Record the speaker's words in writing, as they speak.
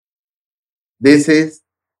This is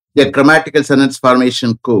a grammatical sentence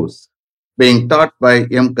formation course being taught by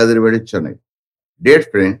M. Kadirvedi Chennai. Dear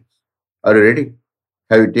friends, are you ready?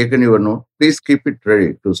 Have you taken your note? Please keep it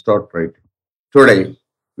ready to start writing. Today,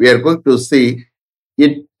 we are going to see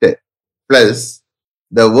it plus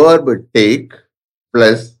the verb take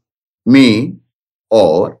plus me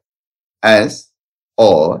or as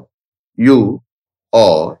or you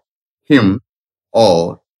or him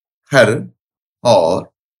or her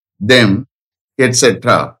or them,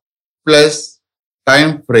 etc. plus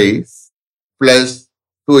time phrase plus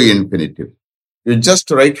to infinitive. You just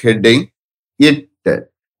write heading it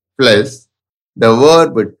plus the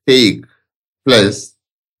verb take plus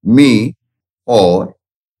me or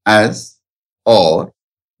as or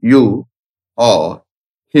you or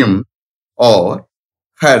him or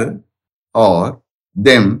her or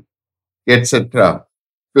them, etc.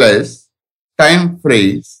 plus time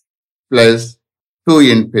phrase plus to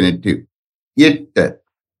infinitive. It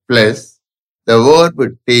plus the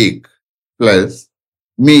verb take plus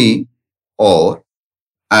me or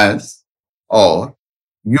as or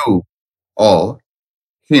you or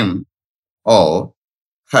him or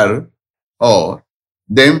her or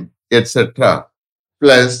them, etc.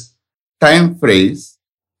 plus time phrase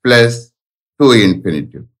plus to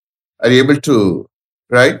infinitive. Are you able to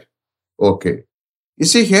write? Okay. You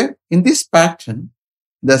see here, in this pattern,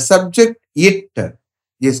 the subject it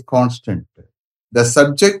is constant. The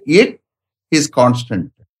subject it is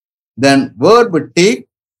constant. Then verb take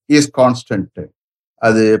is constant.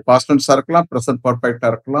 அது past tense இருக்கலாம், present perfect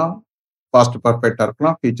இருக்கலாம், past perfect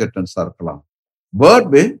இருக்கலாம், future tense இருக்கலாம்.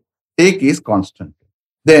 Verb take is constant.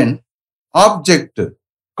 Then object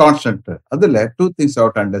constant. அதுல two things you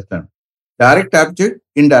have to understand. Direct object,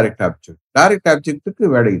 indirect object. Direct objectக்கு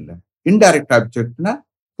வேலை இல்லை. Indirect objectனா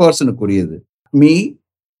personக்குரியது. Me,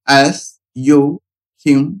 as, you,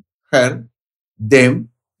 him, her, them,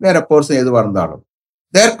 வேற person எதுவா இருந்தாலும்.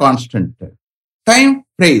 They are constant. Time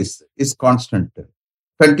phrase is constant.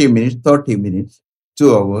 20 minutes, 30 minutes, 2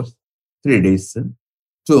 hours, 3 days,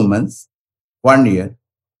 2 months, 1 year.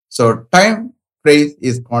 So time phrase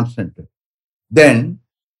is constant. Then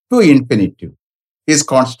to infinitive is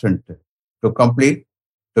constant. To complete,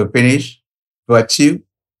 to finish, to achieve,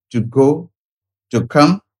 to go, to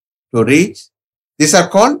come, to reach. These are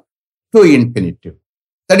called to infinitive.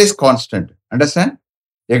 That is constant. Understand?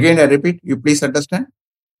 Again, I repeat, you please understand.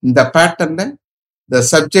 In the pattern, the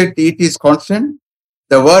subject it is constant,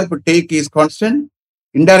 the verb take is constant,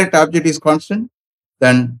 indirect object is constant,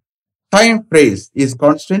 then time phrase is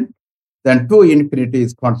constant, then to infinity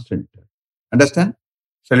is constant. Understand?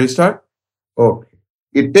 Shall we start? Okay.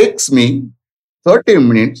 It takes me 30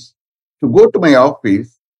 minutes to go to my office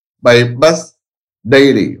by bus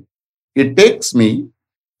daily. It takes me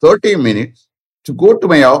 30 minutes to go to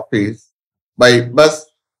my office by bus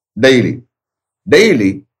daily.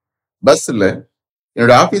 Daily, பஸ்ஸில்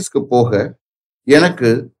என்னோட ஆஃபீஸ்க்கு போக எனக்கு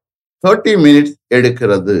 30 minutes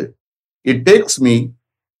எடுக்கிறது. It takes me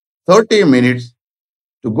 30 minutes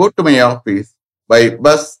to go to my office by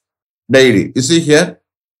bus daily. You see here,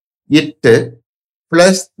 it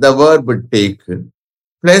plus the verb take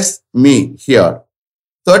plus me here.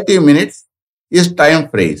 30 minutes is time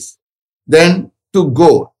phrase. Then to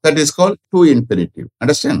go, that is called to infinitive.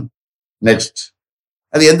 Understand? Next.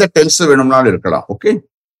 அது எந்த tense வேணும்னாலும் இருக்கலாம். Okay.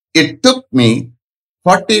 It took me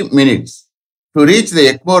 40 minutes to reach the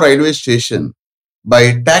Ekmo railway station by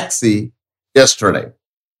taxi yesterday.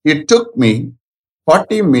 It took me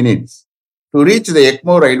 40 minutes to reach the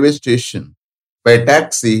Ekmo railway station by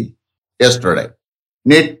taxi yesterday.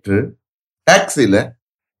 நேற்று டாக்ஸியில்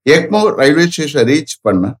Egmore railway station reach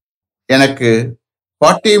பண்ண எனக்கு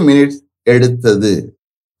 40 minutes எடுத்தது.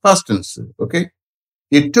 Past tense. Okay.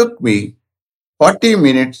 It took me 40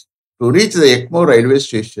 minutes to reach the Ekmo railway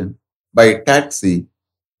station by taxi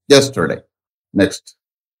yesterday. Next.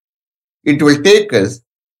 It will take us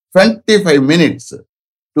 25 minutes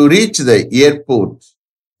to reach the airport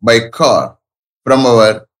by car from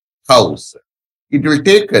our house. It will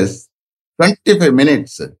take us 25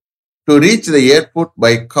 minutes to reach the airport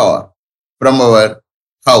by car from our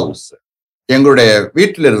house. எங்களுடைய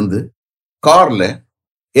வீட்டிலிருந்து கார்ல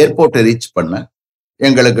ஏர்போர்ட்டை reach பண்ண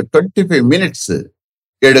எங்களுக்கு 25 minutes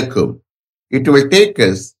எடுக்கும். It will take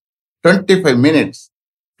us 25 minutes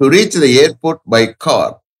to reach the airport by car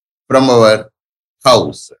from our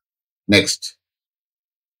house. Next.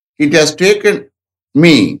 It has taken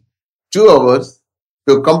me 2 hours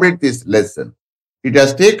to complete this lesson. It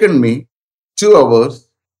has taken me 2 hours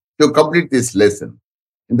to complete this lesson.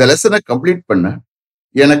 இந்த லெசனை complete பண்ண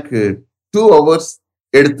எனக்கு 2 hours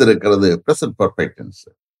எடுத்திருக்கிறது. Present perfect tense.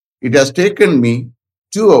 It has taken me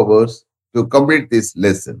 2 hours to complete this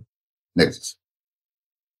lesson. Next.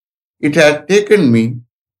 It had taken me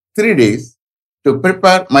 3 days to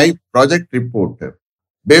prepare my project report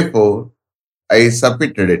before I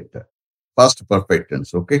submitted it. Past perfect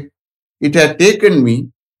tense, okay? It had taken me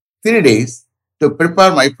 3 days to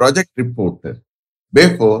prepare my project report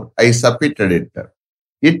before I submitted it.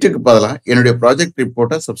 இட்டுக்கு பதிலாக என்னுடைய project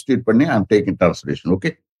ரிப்போர்ட்டை substitute பண்ணி I'm taking translation. Okay,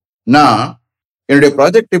 நான் என்னுடைய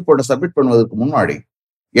project ரிப்போர்ட்டை submit பண்ணுவதற்கு முன்னாடி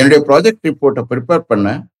என்னுடைய ப்ராஜெக்ட் ரிப்போர்ட்டை ப்ரிப்பேர் பண்ண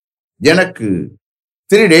எனக்கு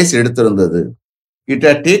 3 days எடுத்திருந்தது. It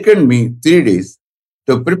had taken me 3 days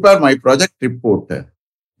to prepare my project report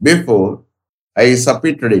before I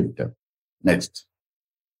submitted it. Next.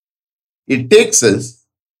 It takes us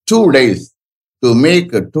 2 days to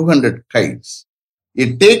make 200 kites.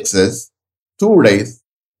 It takes us 2 days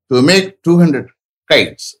to make 200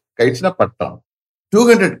 kites. Kites na பட்டம்.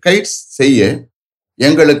 200 kites செய்ய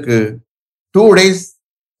எங்களுக்கு 2 days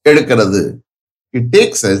எடுக்கிறது. It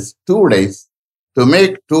takes us 2 days to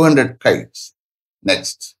make 200 kites.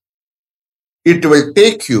 Next. It will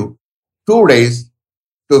take you 2 days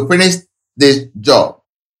to finish this job.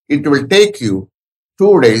 It will take you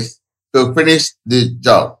 2 days to finish this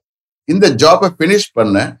job. இந்த ஜாபை finish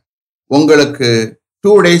பண்ண உங்களுக்கு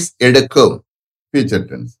 2 days எடுக்கும். Future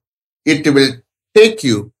tense. It will take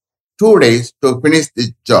you 2 days to finish this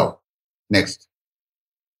job. Next.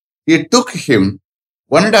 It took him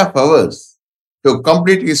 1.5 hours to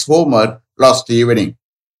complete his homework last evening.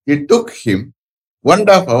 It took him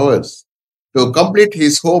 1.5 hours to complete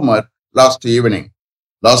his homework last evening.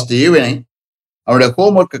 Last evening, அவனுடைய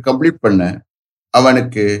homework complete பண்ண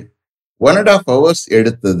அவனுக்கு 1.5 hours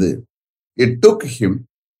எடுத்தது. It took him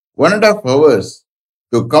 1.5 hours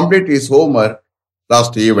to complete his homework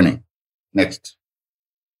last evening. Next.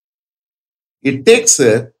 It takes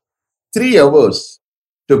her 3 hours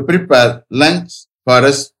to prepare lunch for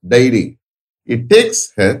us daily. It takes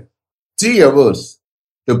her 3 hours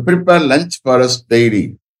to prepare lunch for us daily.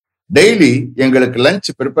 Daily எங்களுக்கு lunch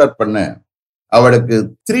prepare பண்ண அவளுக்கு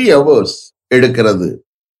 3 hours எடுக்கிறது.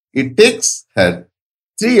 It takes her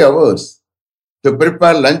 3 hours to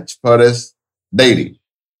prepare lunch for us daily.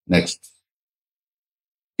 Next.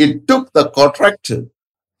 It took the contractor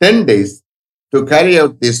 10 days to carry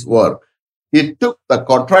out this work. It took the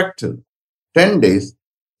contractor 10 days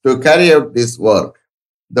to carry out this work.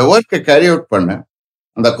 The work carry out பண்ண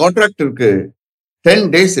அந்த கான்ட்ராக்டருக்கு 10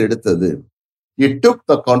 days எடுத்தது. It took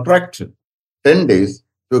the contractor 10 days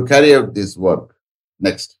to carry out this work.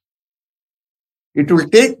 Next. It will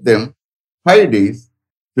take them 5 days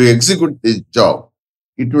to execute this job.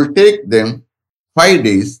 It will take them 5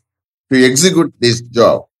 days to execute this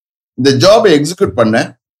job. இந்த ஜாபை execute பண்ண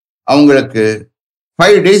அவங்களுக்கு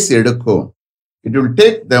 5 days எடுக்கும். It will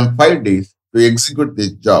take them 5 days to execute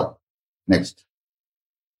this job. Next.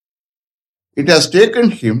 It has taken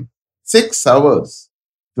him 6 hours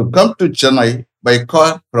to come to Chennai by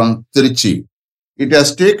car from Trichy. It has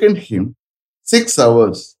taken him 6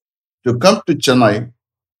 hours to come to Chennai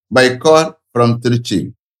by car from Trichy.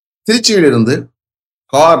 திருச்சியிலிருந்து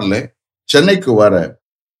கார்ல சென்னைக்கு வர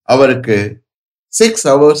அவருக்கு 6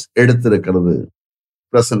 hours எடுத்திருக்கிறது.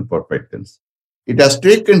 Present perfect tense. It has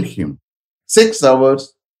taken him 6 hours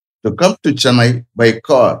to come to Chennai by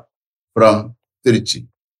car from Trichy.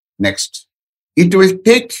 Next. It will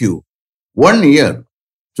take you 1 year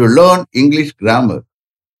to learn English grammar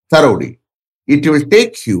thoroughly. It will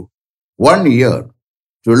take you 1 year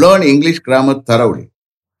to learn English grammar thoroughly.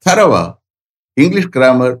 Thorough English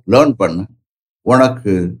grammar learn பண்ண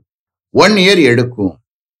உனக்கு 1 year எடுக்கும்.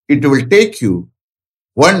 It will take you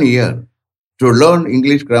 1 year to learn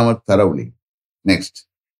English grammar thoroughly. Next.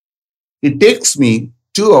 It takes me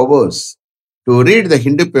 2 hours to read the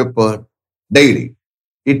Hindu paper daily.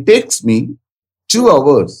 It takes me 2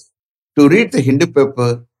 hours to read the Hindu paper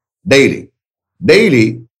daily. Daily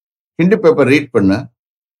Hindu paper read பண்ண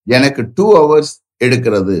எனக்கு 2 hours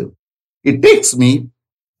எடுக்கிறது. It takes me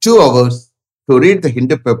 2 hours to read the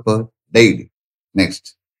Hindu paper daily. Next.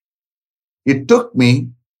 It took me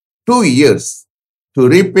 2 years to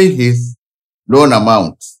repay his loan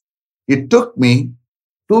amounts. It took me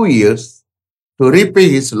 2 years to repay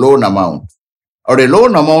his loan amount. அவருடைய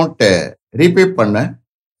loan amount repay பண்ண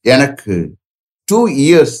எனக்கு 2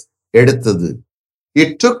 years எடுத்தது.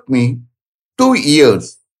 It took me 2 years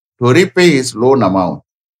to repay his loan amount.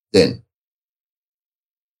 Then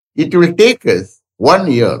it will take us 1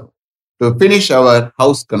 year to finish our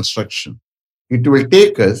house construction. It will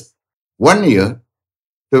take us 1 year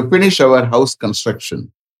to finish our house construction.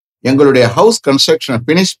 எங்களுடைய house construction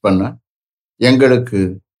finish பண்ண எங்களுக்கு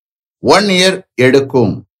 1 year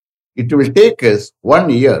எடுக்கும். It will take us 1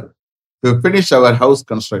 year to finish our house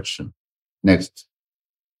construction. Next,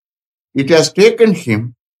 it has taken him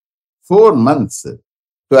 4 months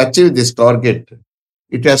to achieve this target.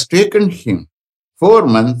 It has taken him 4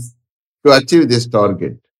 months to achieve this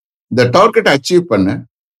target. The target achieve பண்ண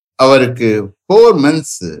அவருக்கு 4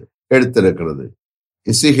 months எடுத்திருக்கிறது.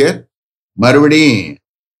 You see here, மறுபடியும்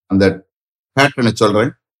அந்த பேட்டர்னை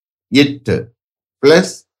சொல்றேன். It plus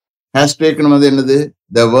has taken வந்து என்னது?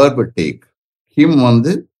 The verb take. Him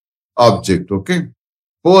வந்து object. Okay.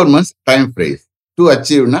 4 months time phrase. To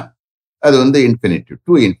achieve na அது வந்து infinitive.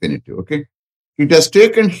 To infinitive. Okay. It has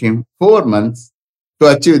taken him 4 months to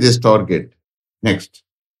achieve this target. Next.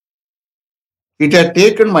 It had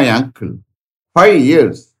taken my uncle 5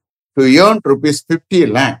 years to earn rupees 50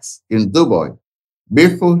 lakhs in Dubai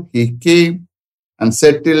before he came and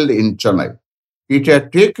settled in Chennai. It had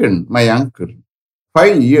taken my uncle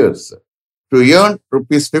 5 years to earn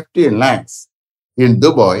rupees 50 lakhs in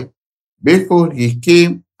Dubai before he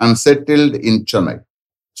came and settled in Chennai.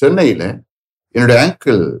 சென்னையில் என்னுடைய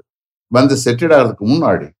uncle வந்து settle ஆகிறதுக்கு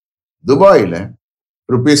முன்னாடி துபாயில்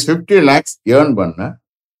rupees 50 lakhs earn பண்ண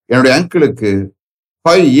என்னுடைய அங்கிளுக்கு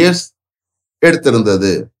 5 years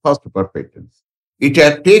எடுத்திருந்தது. Past perfect tense. It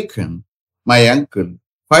had taken my uncle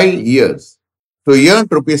 5 years to earn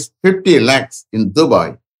rupees 50 lakhs in Dubai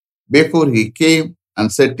before he came and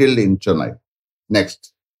settled in Chennai. Next.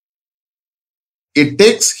 It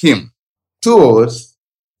takes him 2 hours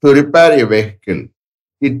to repair a vehicle.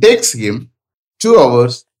 It takes him 2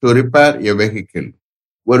 hours to repair a vehicle.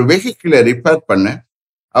 ஒரு வெஹிக்கிளை repair பண்ண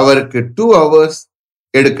அவருக்கு 2 hours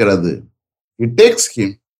எடுக்கிறது. It takes him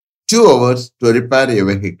 2 hours to repair a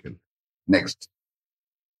vehicle. Next.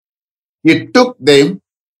 It took them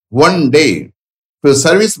 1 day to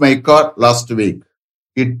service my car last week.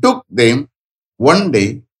 It took them 1 day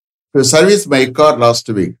to service my car last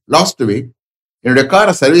week. Last week, என்னுடைய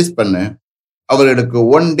காரை service பண்ண அவர்களுக்கு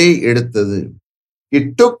 1 day எடுத்தது. It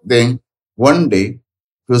took them 1 day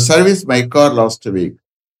to service my car last week.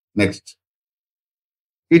 Next.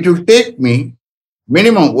 It will take me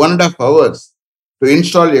minimum 1.5 hours to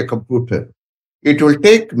install a computer. It will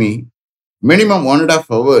take me minimum 1.5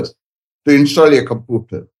 hours to install a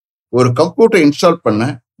computer. ஒரு computer install பண்ண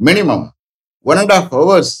minimum 1.5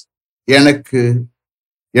 hours எனக்கு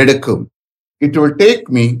எடுக்கும். It will take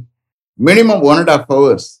me minimum 1.5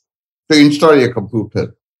 hours to install a computer.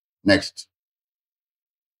 Next.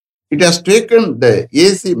 It has taken the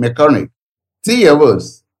AC mechanic 3 hours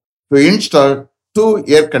to install 2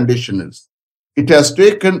 air conditioners. It has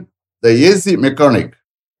taken the AC mechanic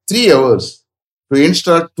 3 hours to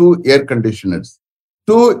install 2 air conditioners.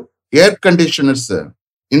 2 air conditioners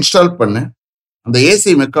install பண்ண அந்த AC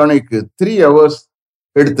mechanic 3 hours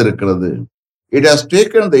எடுத்திருக்கிறது. It has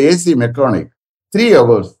taken the AC mechanic 3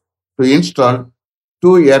 hours to install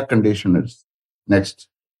 2 air conditioners. Next.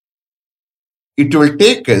 It will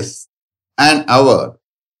take us an hour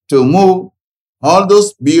to move all those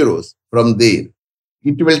bureaus from there.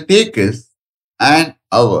 It will take us an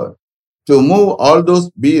hour to move all those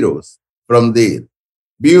bureaus from there.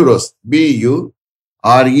 Bureaus, B-U-R-E-A-U-S.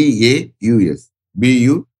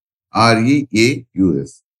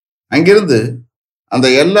 B-U-R-E-A-U-S. அங்கிருந்து அந்த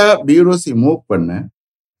எல்லா பியூரோஸையும் move பண்ண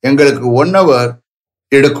எங்களுக்கு 1 hour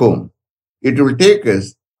எடுக்கும். It will take us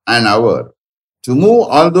an hour to move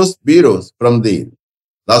all those bureaus from there.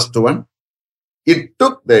 Last one. It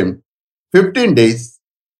took them 15 days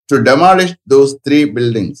to demolish those 3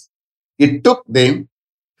 buildings. It took them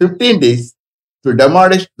 15 days to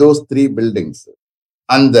demolish those 3 buildings.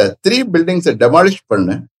 அந்த 3 buildings demolish பண்ண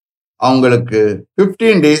அவங்களுக்கு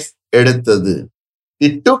 15 days எடுத்தது.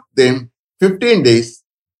 It took them 15 days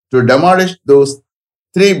to demolish those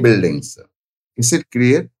 3 buildings. Is it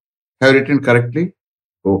clear? Have I written correctly?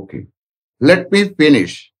 Okay. Let me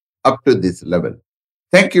finish up to this level.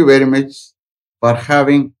 Thank you very much for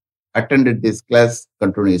having attended this class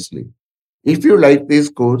continuously. If you like this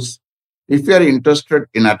course, if you are interested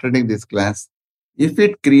in attending this class, if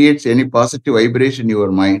it creates any positive vibration in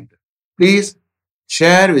your mind, please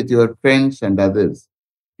share with your friends and others.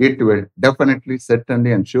 It will definitely,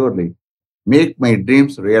 certainly and surely make my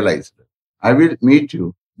dreams realized. I will meet you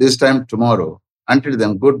this time tomorrow. Until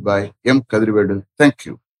then, goodbye. M. Kadrivedu. Thank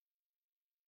you.